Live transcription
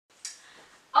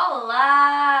Hola!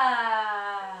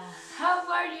 How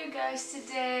are you guys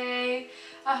today?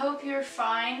 I hope you're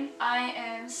fine. I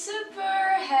am super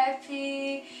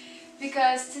happy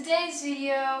because today's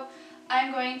video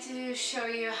I'm going to show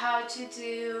you how to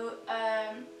do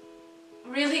a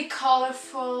really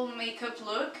colorful makeup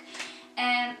look,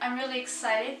 and I'm really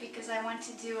excited because I want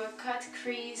to do a cut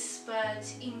crease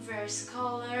but inverse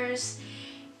colors,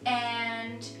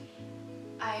 and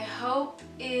I hope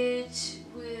it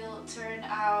will turn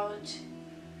out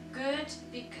good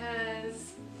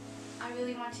because I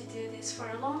really want to do this for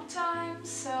a long time.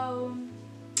 So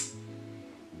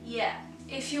yeah,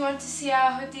 if you want to see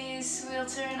how this will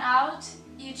turn out,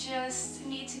 you just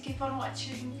need to keep on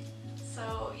watching.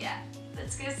 So yeah,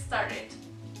 let's get started.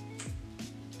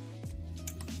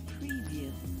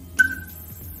 Preview.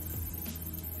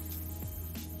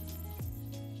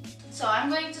 So I'm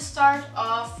going to start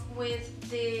off with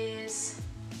this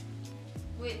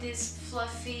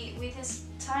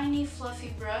tiny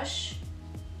fluffy brush.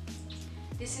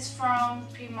 This is from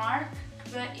Primark,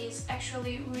 but it's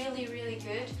actually really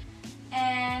good.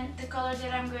 And the color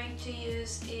that I'm going to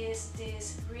use is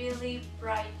this really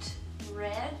bright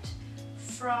red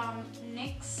from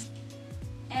NYX.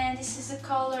 And this is the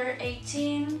color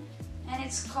 18, and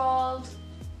it's called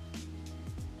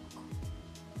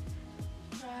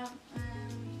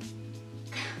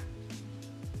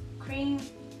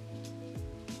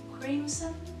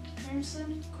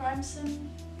Crimson.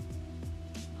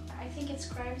 I think it's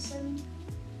Crimson.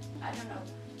 I don't know.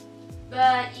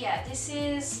 But yeah, this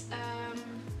is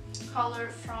color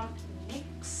from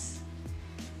NYX,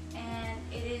 and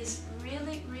it is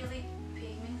really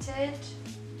pigmented.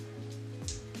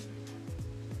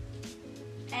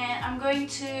 And I'm going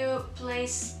to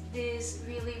place this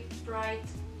really bright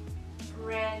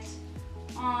red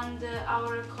on the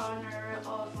outer corner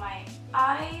of my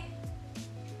eye,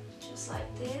 just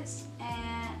like this,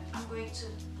 and I'm going to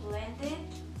blend it,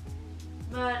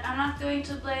 but I'm not going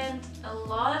to blend a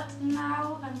lot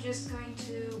now. I'm just going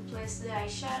to place the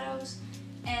eyeshadows,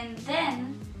 and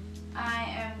then I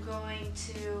am going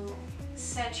to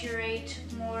saturate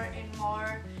more and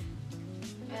more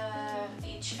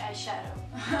each eyeshadow.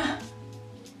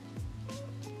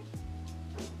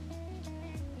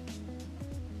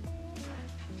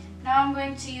 Now I'm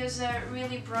going to use a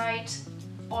really bright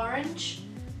orange,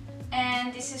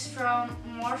 and this is from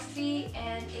Morphe,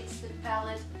 and it's the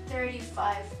palette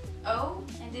 35O,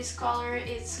 and this color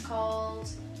is called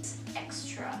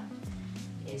Extra.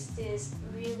 It's this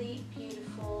really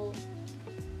beautiful,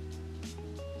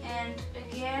 and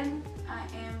again I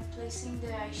am placing the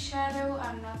eyeshadow.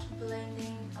 I'm not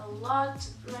blending a lot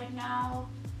right now.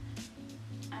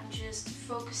 I'm just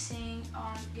focusing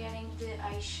on getting the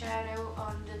eyeshadow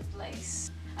on the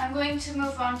place. I'm going to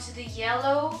move on to the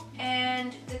yellow,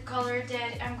 and the color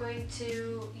that I'm going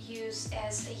to use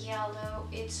as a yellow,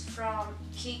 it's from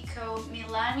KIKO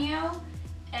MILANO,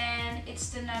 and it's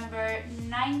the number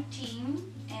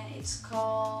 19, and it's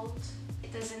called,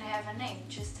 it doesn't have a name,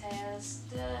 just has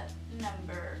the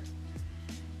number.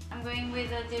 I'm going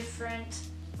with a different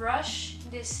brush.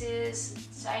 This is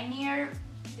tinier,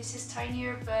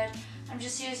 but I'm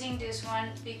just using this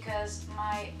one because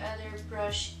my other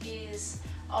brush is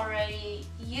already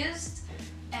used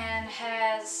and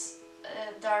has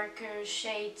a darker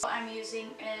shade. So I'm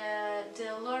using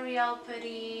the L'Oreal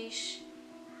Paris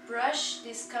brush.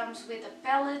 This comes with a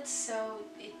palette, so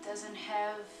it doesn't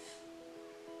have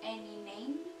any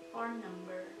name or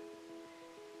number.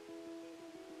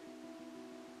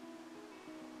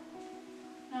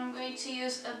 Now I'm going to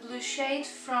use a blue shade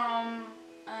from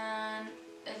a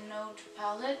nude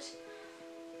palette.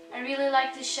 I really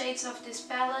like the shades of this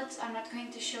palette. I'm not going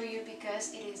to show you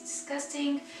because it is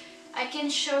disgusting. I can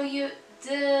show you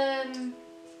the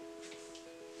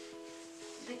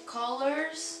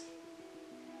colors,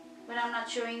 but I'm not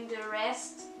showing the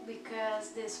rest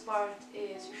because this part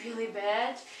is really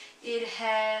bad. It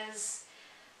has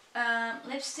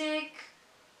lipstick,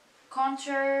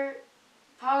 contour,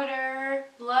 powder,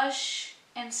 blush,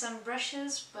 and some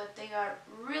brushes, but they are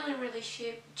really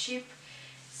cheap.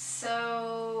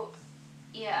 So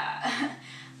yeah.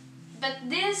 but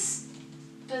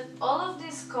all of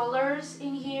these colors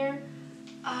in here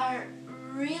are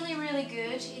really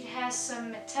good. It has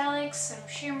some metallics, some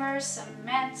shimmers, some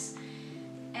mattes,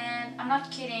 and I'm not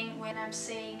kidding when I'm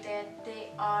saying that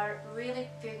they are really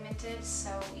pigmented.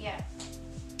 So yeah,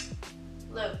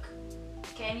 look,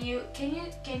 can you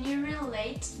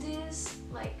relate this?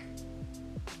 Like,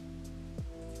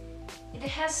 it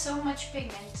has so much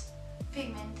pigment,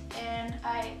 and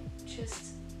I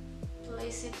just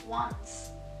place it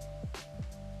once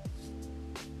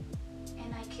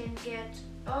and I can and get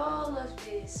all of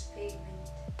this pigment.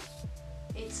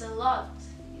 It's a lot.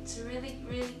 It's really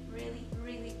good.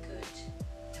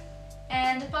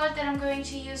 And the palette that I'm going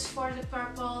to use for the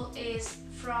purple is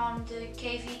from the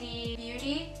KVD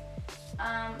Beauty.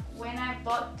 When I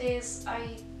bought this,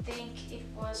 I think it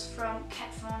was from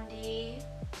Kat Von D,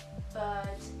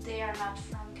 but they are not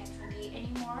from Kat Von D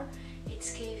anymore.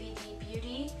 It's KVD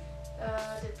Beauty,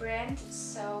 the brand.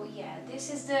 So yeah,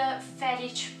 this is the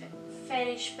fetish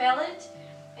palette.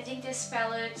 I think this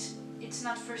palette, it's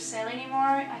not for sale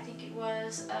anymore. I think it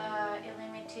was a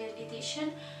limited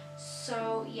edition.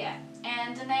 So yeah,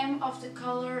 and the name of the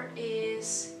color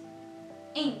is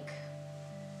Ink.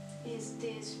 Is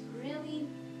this really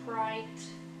bright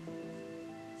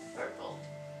purple.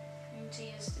 I'm going to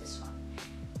use this one.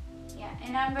 Yeah,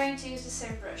 and I'm going to use the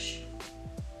same brush.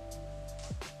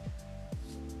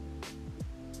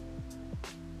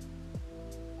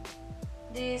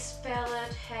 This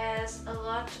palette has a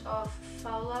lot of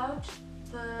fallout,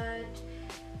 but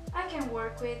I can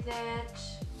work with that,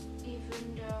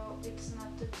 even though it's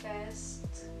not the best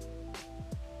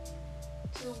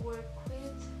to work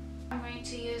with. I'm going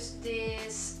to use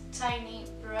this tiny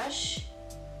brush,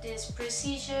 this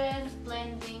precision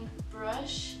blending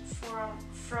brush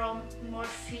from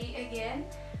Morphe again,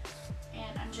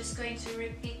 and I'm just going to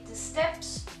repeat the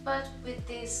steps, but with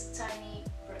this tiny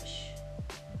brush.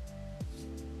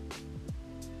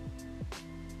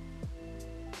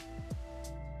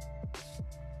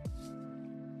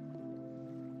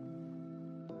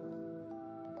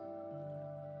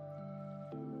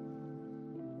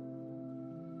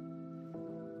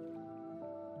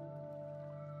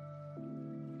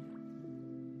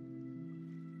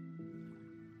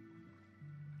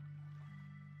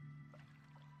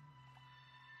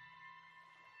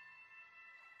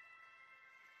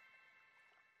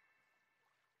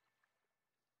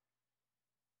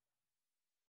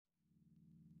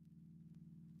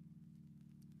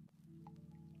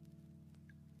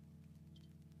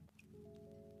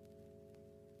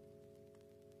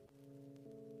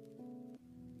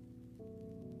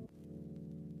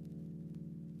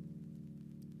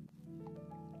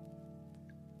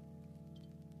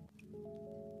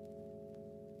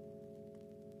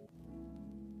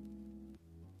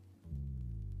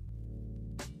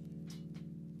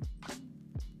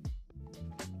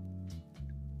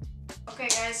 Okay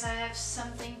guys, I have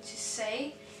something to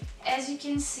say. As you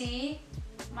can see,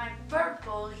 my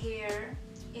purple here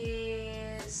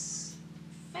is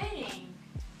fading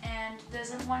and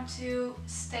doesn't want to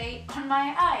stay on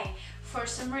my eye for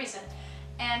some reason.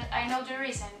 And I know the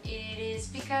reason. It is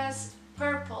because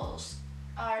purples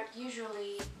are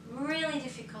usually really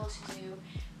difficult to do.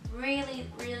 Really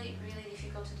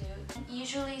difficult to do. And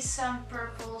usually some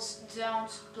purples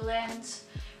don't blend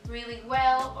really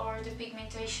well, or the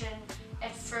pigmentation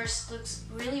at first looks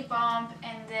really bomb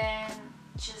and then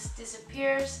just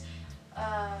disappears.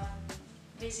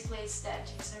 Basically it's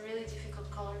that. It's a really difficult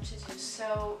color to do.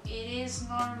 So it is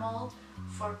normal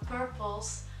for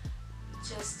purples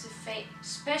just to fade,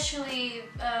 especially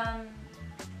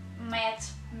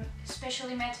matte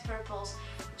purples.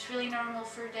 It's really normal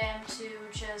for them to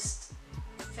just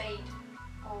fade,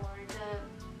 or to fade.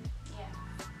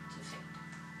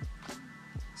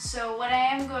 So what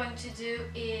I am going to do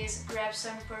is grab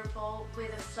some purple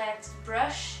with a flat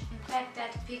brush and pack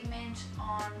that pigment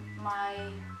on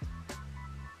my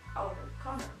outer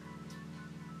corner.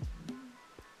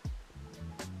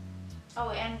 Oh,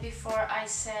 and before I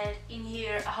said in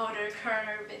here outer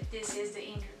corner, but this is the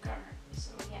inner corner.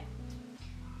 So yeah,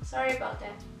 sorry about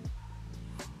that.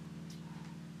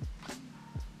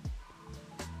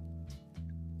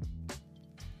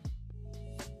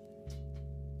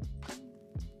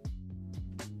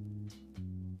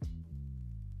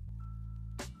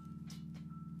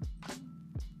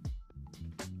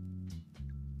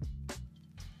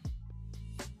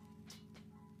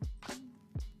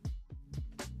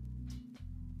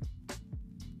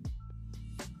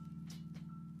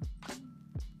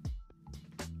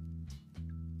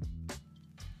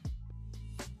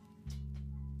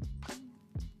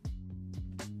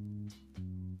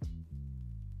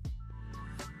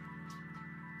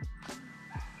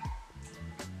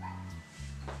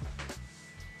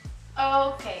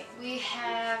 Okay, we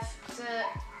have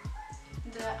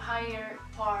the higher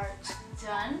part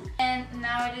done, and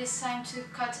now it is time to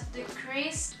cut the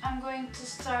crease. I'm going to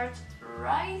start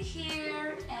right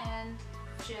here, and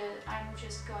I'm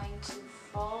just going to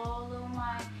follow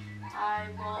my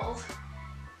eyeball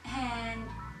and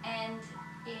end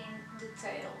in the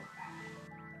tail.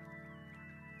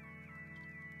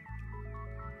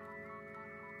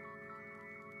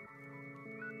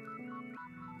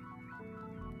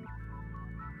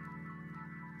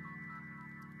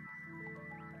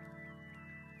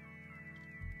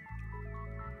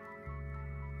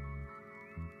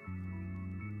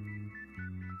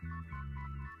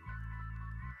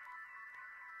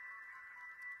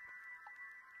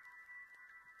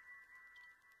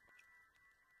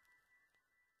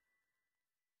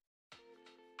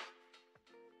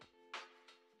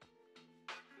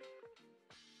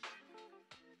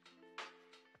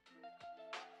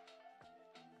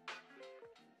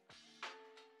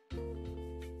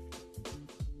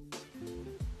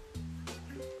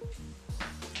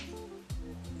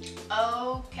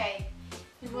 Okay,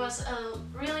 it was a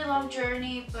really long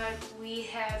journey, but we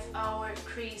have our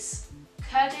crease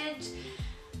coated.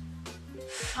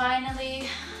 Finally,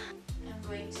 I'm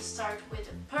going to start with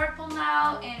the purple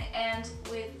now and end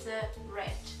with the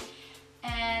red.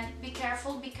 And be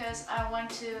careful because I want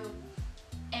to,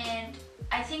 and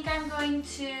I think I'm going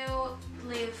to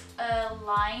leave a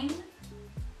line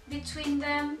between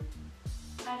them.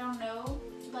 I don't know,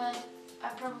 but I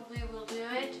probably will do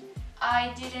it.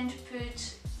 I didn't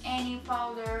put any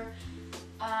powder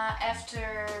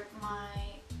after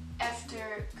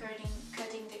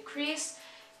cutting the crease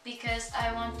because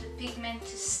I want the pigment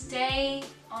to stay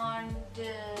on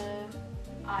the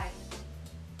eye.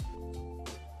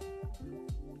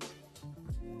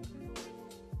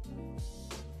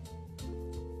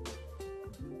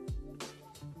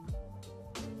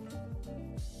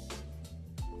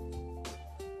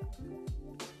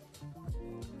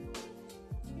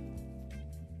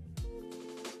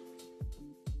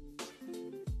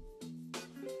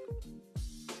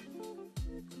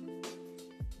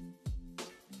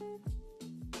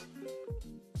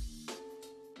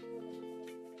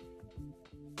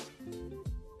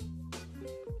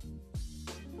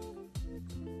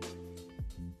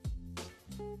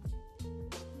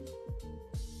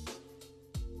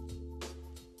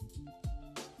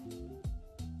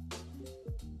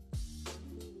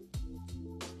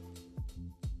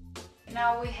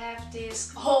 Now we have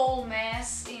this whole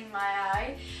mess in my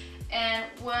eye, and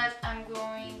what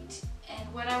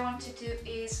I want to do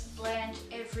is blend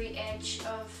every edge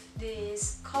of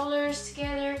these colors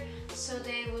together so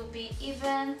they will be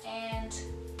even and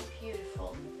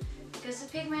beautiful. Because the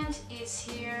pigment is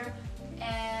here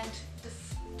and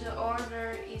the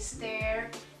order is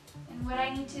there, and what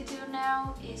I need to do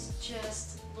now is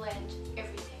just blend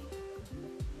everything.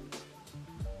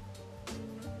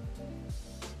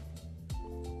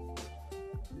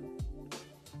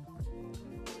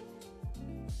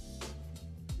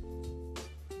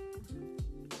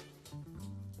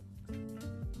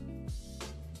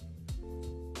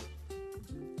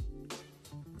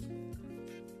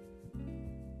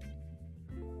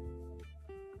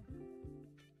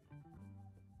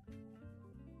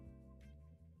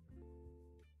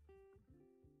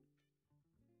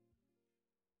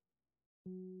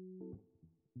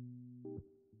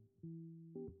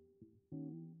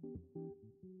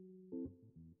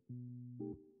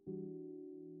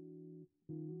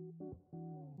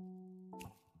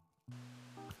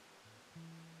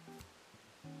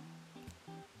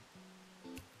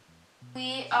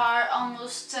 We are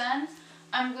almost done.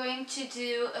 I'm going to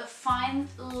do a fine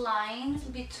line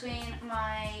between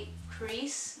my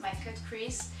crease, my cut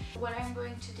crease. What I'm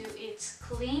going to do is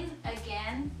clean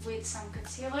again with some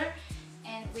concealer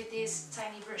and with this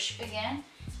tiny brush again.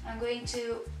 I'm going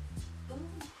to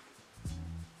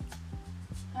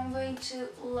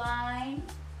line,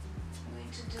 I'm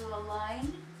going to do a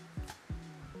line.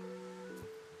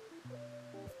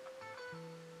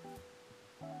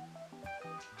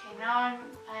 Okay, now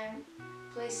I'm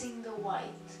placing the white.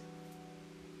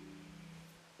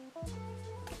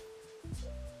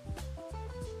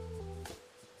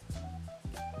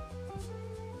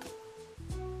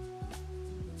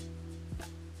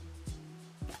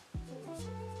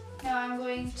 Now I'm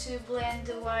going to blend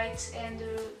the white and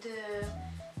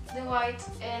the white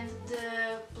and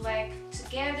the black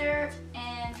together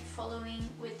and following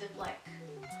with the black.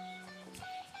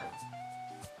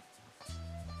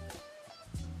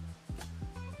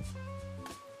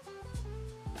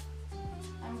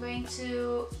 I'm going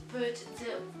to put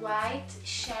the white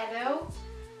shadow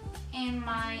in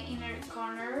my inner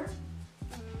corner,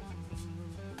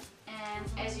 and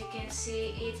as you can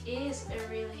see it is a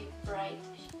really bright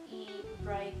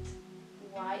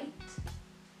white,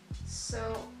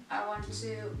 so I want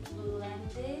to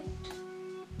blend it.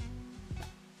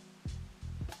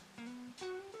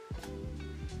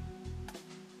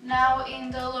 Now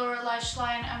in the lower lash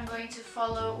line I'm going to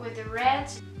follow with the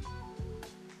red.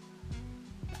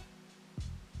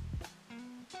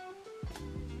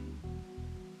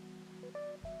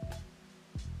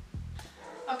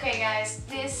 Okay guys,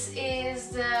 this is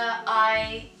the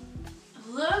eye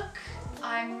look.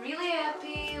 I'm really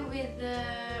happy with the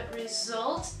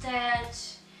result that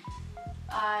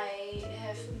I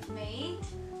have made.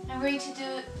 I'm going to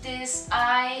do this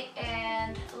eye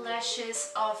and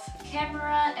lashes off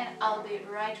camera and I'll be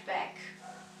right back.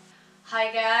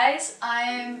 Hi guys,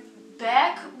 I'm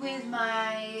back with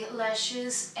my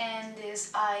lashes and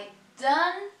this eye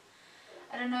done.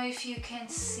 I don't know if you can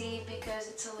see because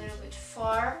it's a little bit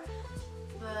far,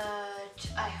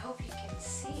 but I hope you can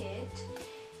see it.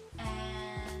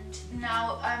 And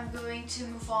now I'm going to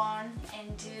move on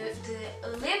and do the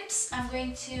lips. I'm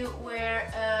going to wear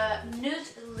a nude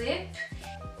lip,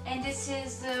 and this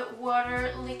is the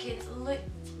water liquid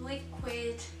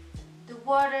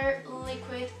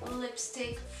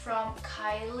lipstick from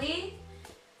Kylie,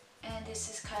 and this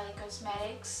is Kylie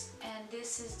Cosmetics, and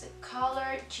this is the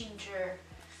color Ginger.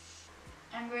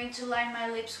 I'm going to line my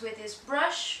lips with this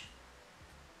brush.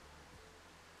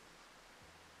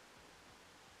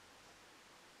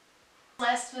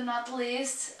 Last but not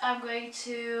least, I'm going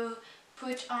to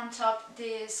put on top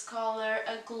this color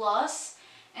a gloss,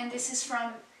 and this is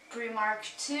from Primark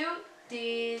too.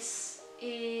 This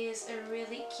is a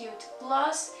really cute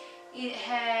gloss. It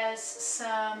has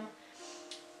some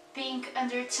pink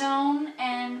undertone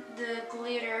and the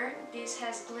glitter. This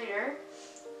has glitter.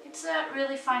 It's a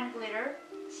really fine glitter.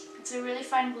 It's a really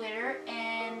fine glitter,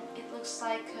 and it looks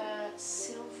like a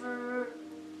silver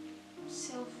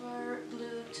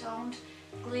blue toned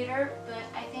glitter, but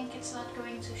I think it's not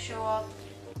going to show out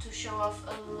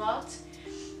a lot,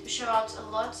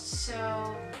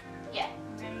 so yeah,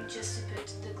 I'm going just to put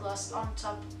the gloss on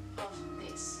top of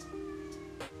this.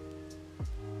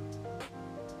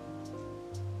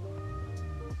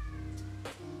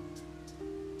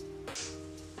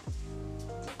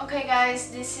 Okay guys,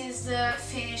 this is the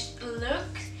finished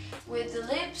look with the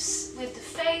lips, with the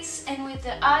face and with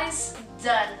the eyes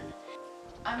done.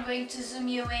 I'm going to zoom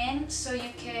you in so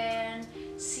you can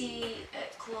see a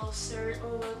closer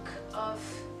look of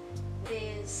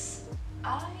this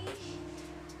eye.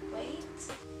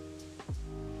 Wait.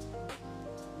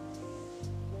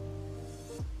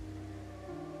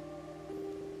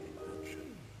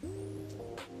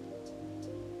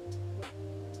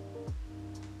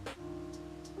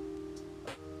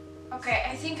 Okay,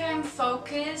 I think I'm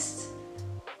focused.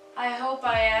 I hope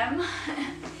I am.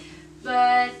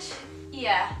 But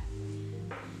yeah,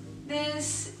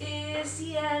 this is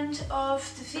the end of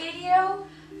the video.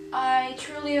 I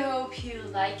truly hope you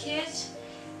like it,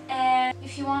 and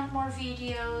if you want more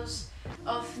videos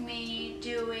of me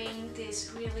doing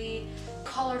these really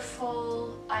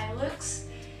colorful eye looks,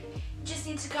 you just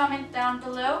need to comment down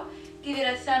below, give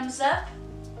it a thumbs up.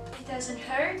 It doesn't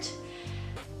hurt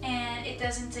and it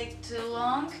doesn't take too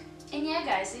long. And yeah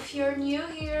guys, if you're new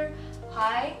here,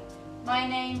 hi, my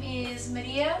name is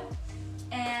Maria,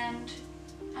 and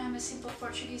I'm a simple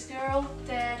Portuguese girl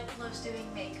that loves doing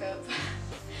makeup.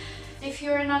 If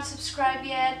you're not subscribed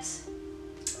yet,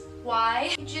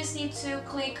 why? You just need to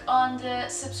click on the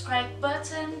subscribe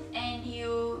button and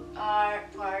you are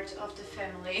part of the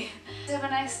family. Have a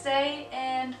nice day,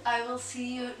 and I will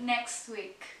see you next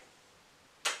week.